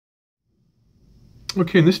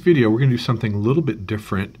Okay, in this video we're going to do something a little bit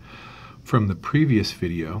different from the previous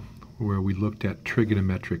video where we looked at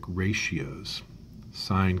trigonometric ratios,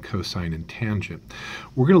 sine, cosine, and tangent.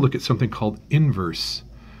 We're going to look at something called inverse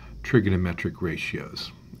trigonometric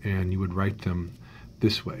ratios, and you would write them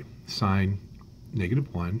this way: sine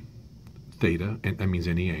 -1 theta, and that means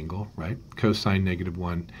any angle, right? Cosine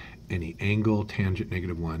 -1 any angle, tangent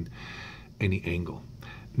 -1 any angle.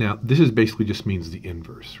 Now this is basically just means the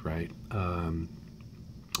inverse, right?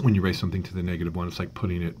 When you raise something to the -1, it's like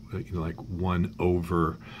putting it, like 1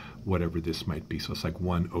 over whatever this might be. So it's like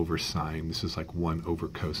 1 over sine. This is like 1 over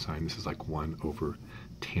cosine. This is like 1 over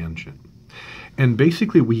tangent. And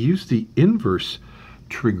basically we use the inverse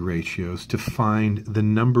trig ratios to find the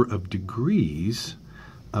number of degrees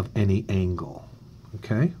of any angle.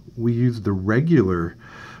 Okay? We use the regular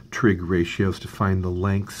trig ratios to find the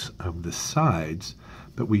lengths of the sides,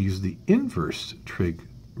 but we use the inverse trig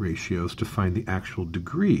ratios to find the actual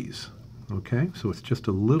degrees. Okay, so it's just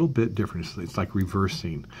a little bit different. It's like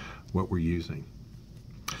reversing what we're using.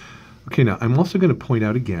 Okay, now I'm also going to point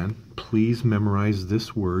out again, please memorize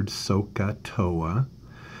this word, SOHCAHTOA,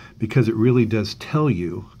 because it really does tell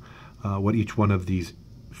you what each one of these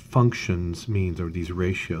functions means, or these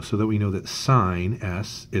ratios, so that we know that sine,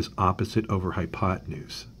 S, is opposite over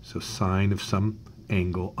hypotenuse. So sine of some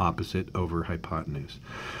angle opposite over hypotenuse.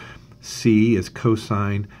 C is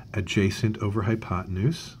cosine adjacent over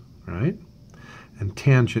hypotenuse, right? And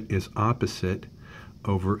tangent is opposite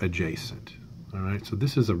over adjacent. All right, so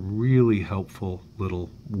this is a really helpful little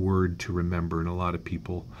word to remember, and a lot of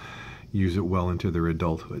people use it well into their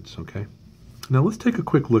adulthoods, okay? Now let's take a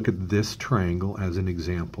quick look at this triangle as an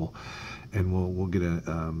example, and we'll get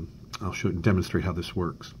I'll demonstrate how this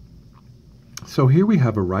works. So here we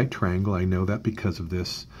have a right triangle. I know that because of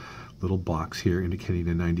this little box here indicating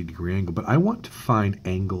a 90-degree angle, but I want to find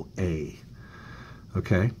angle A,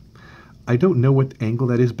 okay? I don't know what angle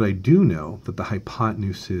that is, but I do know that the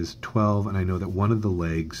hypotenuse is 12, and I know that one of the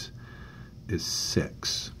legs is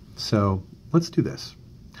 6. So let's do this.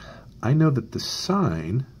 I know that the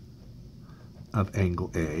sine of angle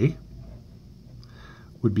A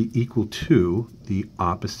would be equal to the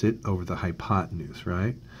opposite over the hypotenuse,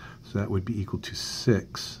 right? So that would be equal to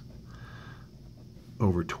 6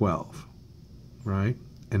 over 12, right?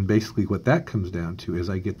 And basically what that comes down to is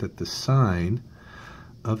I get that the sine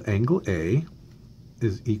of angle A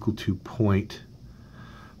is equal to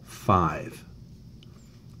 0.5.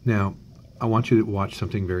 Now, I want you to watch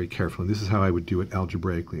something very carefully. This is how I would do it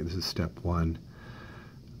algebraically. This is step 1.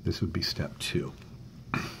 This would be step 2.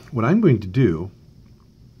 What I'm going to do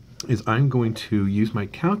is I'm going to use my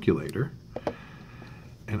calculator,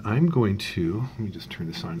 and I'm going to, let me just turn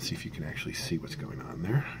this on and see if you can actually see what's going on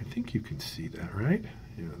there. I think you can see that, right?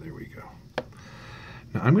 Yeah, there we go.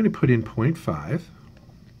 Now I'm going to put in 0.5,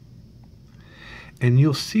 and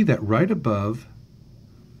you'll see that right above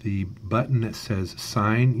the button that says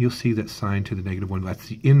sine, you'll see that sine to the -1, that's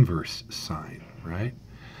the inverse sine, right?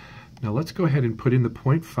 Now let's go ahead and put in the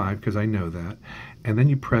 0.5 because I know that, and then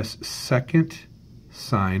you press second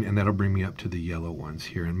sine, and that'll bring me up to the yellow ones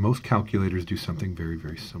here. And most calculators do something very,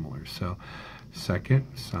 very similar. So second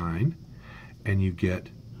sine, and you get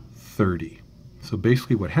 30. So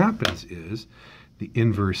basically what happens is the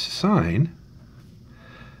inverse sine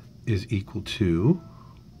is equal to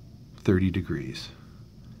 30 degrees.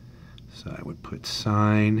 So I would put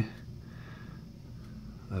sine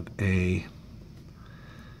of A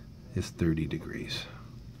is 30 degrees.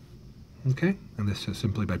 Okay, and this is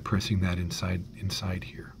simply by pressing that inside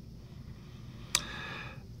here.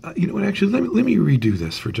 You know what, actually, let me redo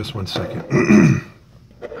this for just 1 second.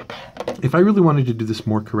 If I really wanted to do this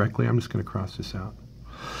more correctly, I'm just going to cross this out.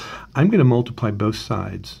 I'm going to multiply both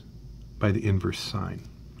sides by the inverse sine.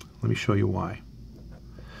 Let me show you why.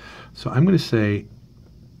 So I'm going to say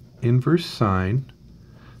inverse sine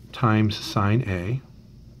times sine A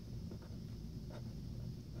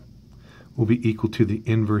will be equal to the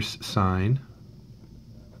inverse sine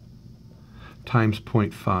times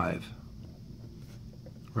 0.5,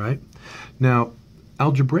 right? Now,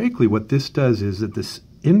 algebraically, what this does is that this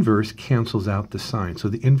inverse cancels out the sine. So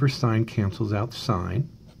the inverse sine cancels out sine,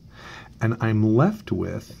 and I'm left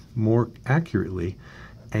with, more accurately,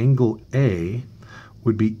 angle A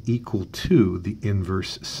would be equal to the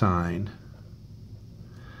inverse sine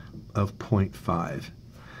of 0.5.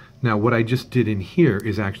 Now, what I just did in here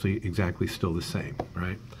is actually exactly still the same,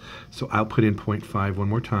 right? So I'll put in 0.5 one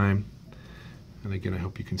more time. And again, I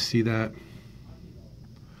hope you can see that.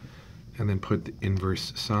 And then put the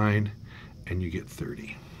inverse sine, and you get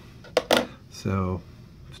 30. So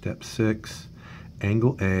step 6,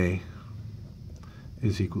 angle A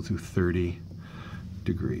is equal to 30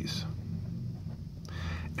 degrees.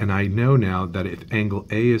 And I know now that if angle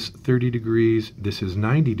A is 30 degrees, this is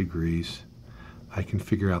 90 degrees, I can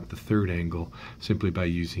figure out the third angle simply by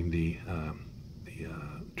using the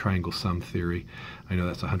triangle sum theory. I know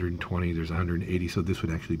that's 120, there's 180, so this would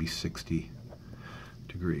actually be 60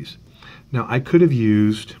 degrees. Now I could have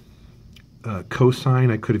used cosine,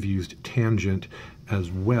 I could have used tangent as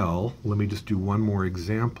well. Let me just do one more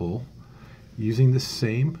example using the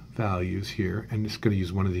same values here, and just going to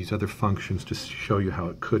use one of these other functions to show you how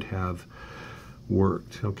it could have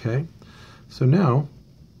worked. Okay, so now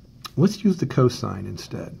let's use the cosine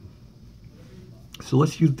instead. So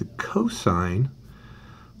let's use the cosine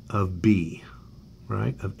of B,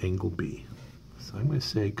 right, of angle B. So I'm going to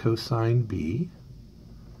say cosine B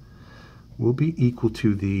will be equal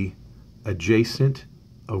to the adjacent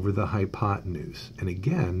over the hypotenuse. And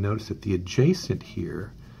again, notice that the adjacent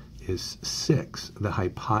here is 6. The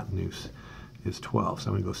hypotenuse is 12. So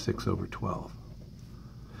I'm going to go 6 over 12.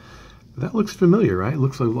 That looks familiar, right? It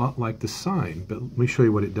looks a lot like the sine, but let me show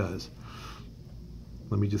you what it does.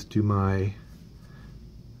 Let me just do my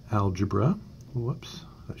algebra. Whoops,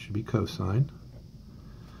 that should be cosine.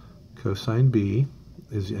 Cosine B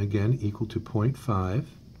is again equal to 0.5.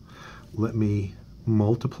 Let me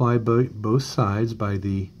multiply both sides by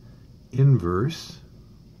the inverse.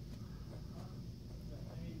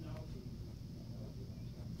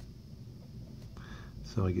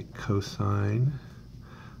 So I get cosine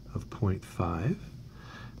of 0.5.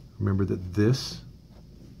 Remember that this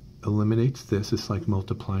eliminates this. It's like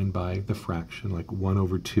multiplying by the fraction, like 1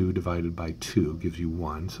 over 2 divided by 2 gives you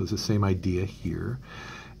 1. So it's the same idea here.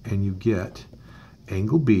 And you get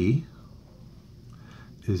angle B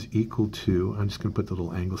is equal to, I'm just going to put the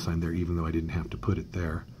little angle sign there even though I didn't have to put it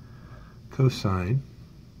there, cosine,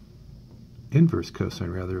 inverse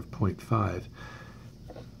cosine rather, of 0.5.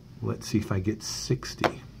 Let's see if I get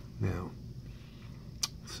 60 now.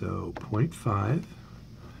 So 0.5,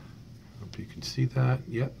 hope you can see that,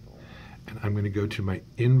 yep. And I'm going to go to my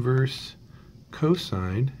inverse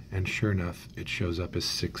cosine, and sure enough, it shows up as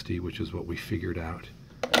 60, which is what we figured out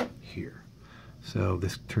here. So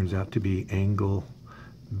this turns out to be angle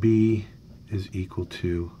B is equal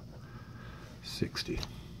to 60.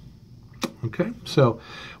 Okay, so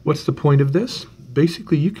what's the point of this?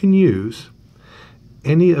 Basically, you can use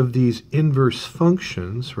any of these inverse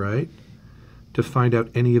functions, right, to find out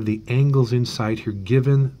any of the angles inside here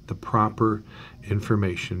given the proper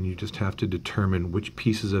information. You just have to determine which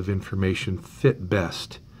pieces of information fit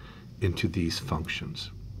best into these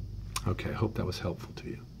functions. Okay, I hope that was helpful to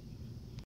you.